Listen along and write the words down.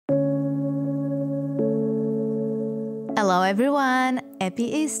Hello everyone! Happy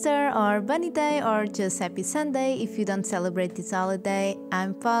Easter or Bunny Day or just Happy Sunday if you don't celebrate this holiday.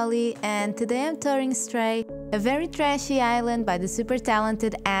 I'm Polly and today I'm touring Stray, a very trashy island by the super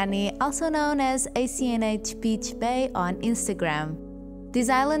talented acnh, also known as acnh Beach Bay on Instagram. This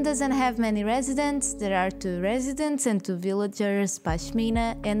island doesn't have many residents, there are 2 residents and 2 villagers,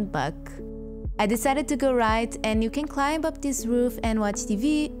 Pashmina and Buck. I decided to go right and you can climb up this roof and watch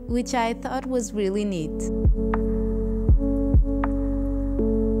TV, which I thought was really neat.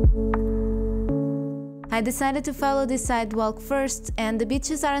 I decided to follow this sidewalk first, and the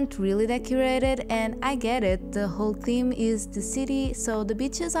beaches aren't really decorated, and I get it, the whole theme is the city, so the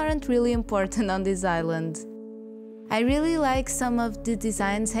beaches aren't really important on this island. I really like some of the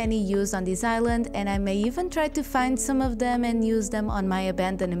designs acnh used on this island, and I may even try to find some of them and use them on my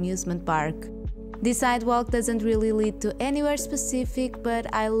abandoned amusement park. This sidewalk doesn't really lead to anywhere specific,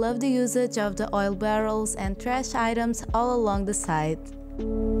 but I love the usage of the oil barrels and trash items all along the side.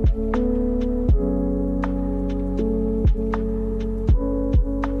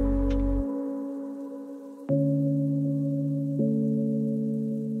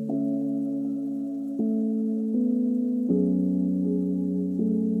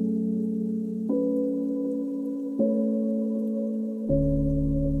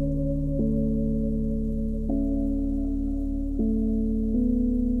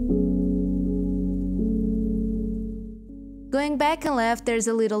 Going back and left, there's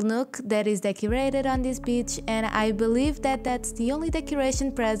a little nook that is decorated on this beach, and I believe that that's the only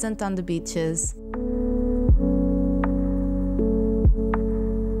decoration present on the beaches.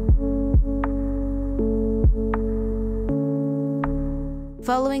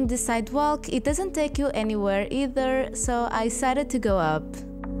 Following the sidewalk, it doesn't take you anywhere either, so I decided to go up.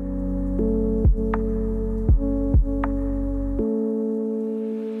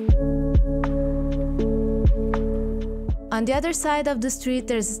 On the other side of the street,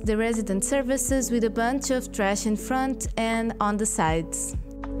 there's the resident services with a bunch of trash in front and on the sides.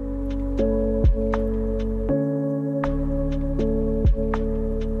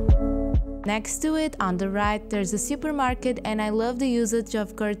 Next to it, on the right, there's a supermarket, and I love the usage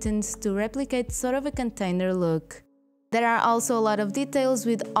of curtains to replicate sort of a container look. There are also a lot of details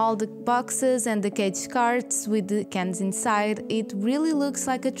with all the boxes and the caged carts with the cans inside. It really looks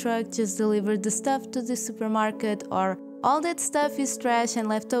like a truck just delivered the stuff to the supermarket, or all that stuff is trash and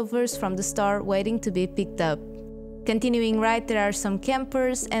leftovers from the store waiting to be picked up. Continuing right, there are some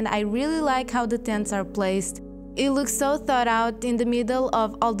campers, and I really like how the tents are placed. It looks so thought out in the middle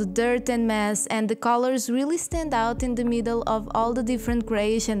of all the dirt and mess, and the colors really stand out in the middle of all the different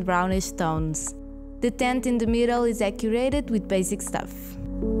grayish and brownish tones. The tent in the middle is decorated with basic stuff.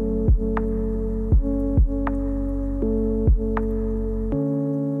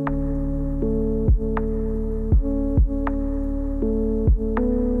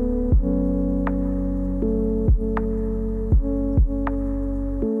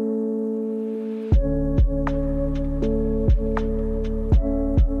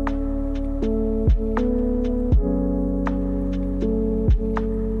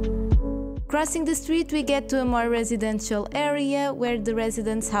 Crossing the street, we get to a more residential area where the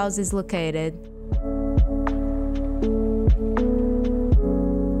residents' house is located.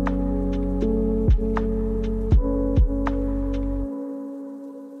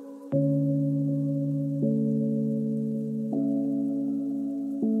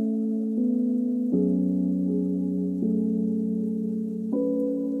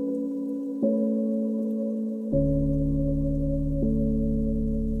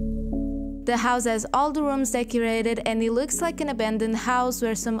 The house has all the rooms decorated, and it looks like an abandoned house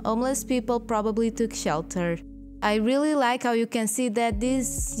where some homeless people probably took shelter. I really like how you can see that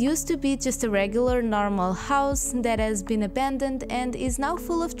this used to be just a regular normal house that has been abandoned and is now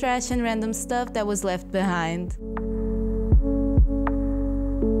full of trash and random stuff that was left behind.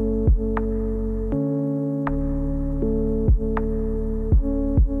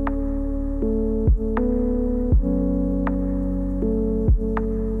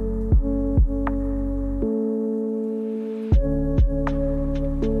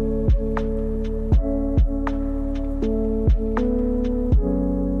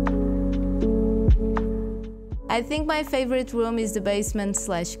 I think my favorite room is the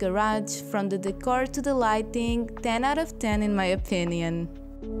basement/garage. From the decor to the lighting, 10 out of 10 in my opinion.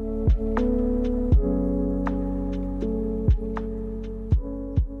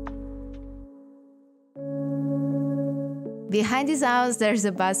 Behind this house there's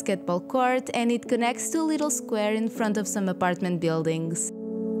a basketball court, and it connects to a little square in front of some apartment buildings.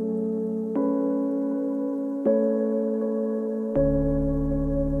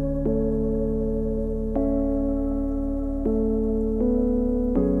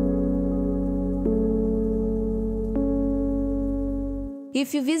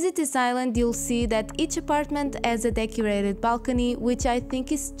 If you visit this island, you'll see that each apartment has a decorated balcony, which I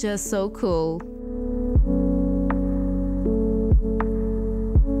think is just so cool.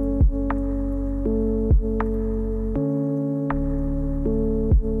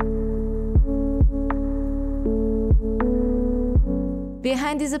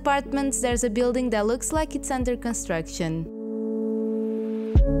 Behind these apartments, there's a building that looks like it's under construction.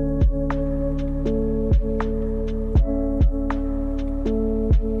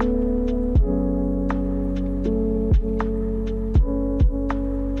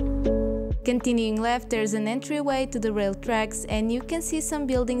 Continuing left, there's an entryway to the rail tracks, and you can see some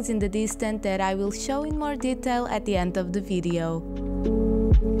buildings in the distance that I will show in more detail at the end of the video.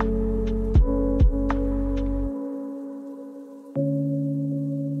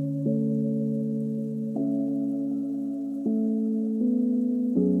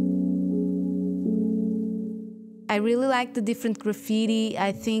 I really like the different graffiti.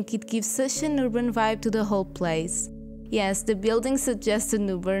 I think it gives such an urban vibe to the whole place. Yes, the building suggests an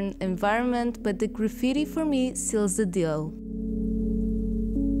urban environment, but the graffiti for me seals the deal.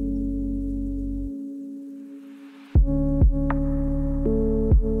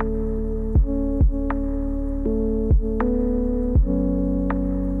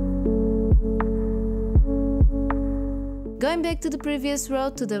 Going back to the previous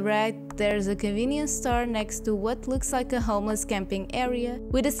road to the right, there's a convenience store next to what looks like a homeless camping area,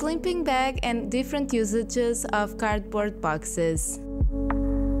 with a sleeping bag and different usages of cardboard boxes.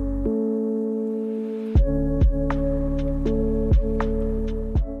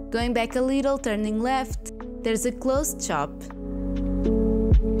 Going back a little, turning left, there's a closed shop.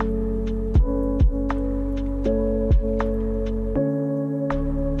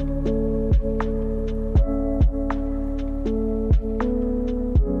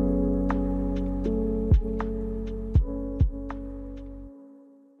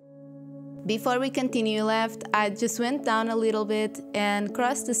 Before we continue left, I just went down a little bit and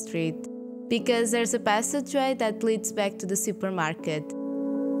crossed the street, because there's a passageway that leads back to the supermarket.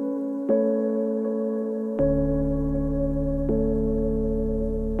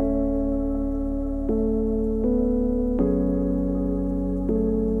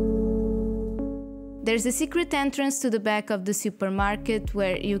 There's a secret entrance to the back of the supermarket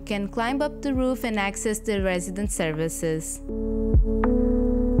where you can climb up the roof and access the resident services.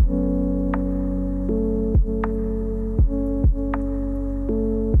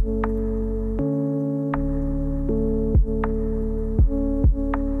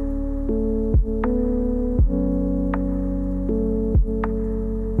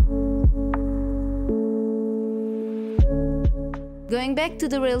 Going back to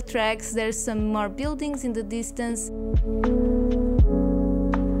the rail tracks, there's some more buildings in the distance.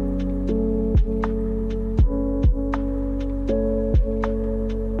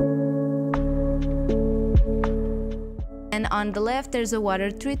 And on the left, there's a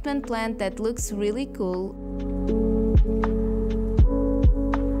water treatment plant that looks really cool.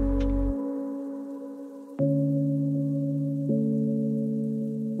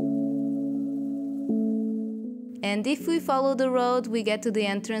 And if we follow the road, we get to the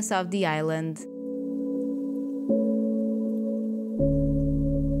entrance of the island.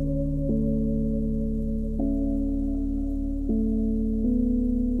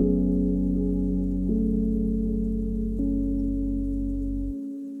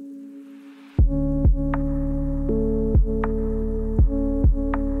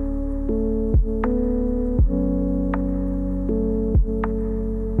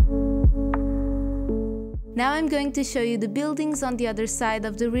 Now I'm going to show you the buildings on the other side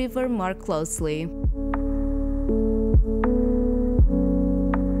of the river more closely.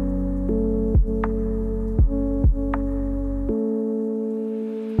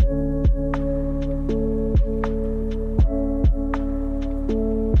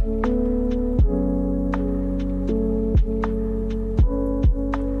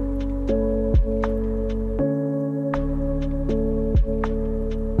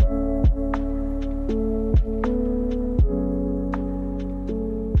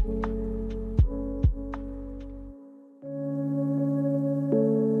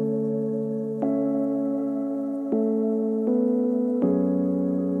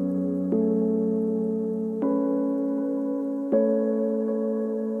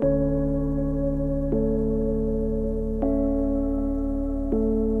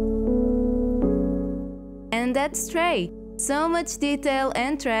 And that's Stray. So much detail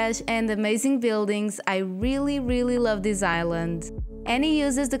and trash and amazing buildings. I really love this island. Annie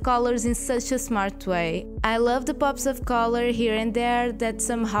uses the colors in such a smart way. I love the pops of color here and there that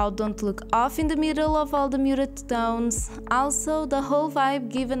somehow don't look off in the middle of all the muted tones. Also, the whole vibe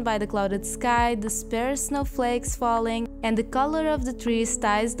given by the clouded sky, the sparse snowflakes falling, and the color of the trees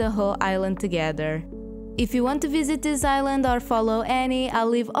ties the whole island together. If you want to visit this island or follow Annie, I'll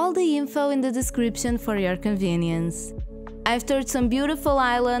leave all the info in the description for your convenience. I've toured some beautiful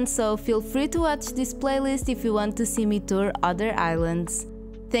islands, so feel free to watch this playlist if you want to see me tour other islands.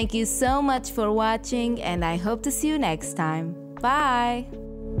 Thank you so much for watching, and I hope to see you next time. Bye!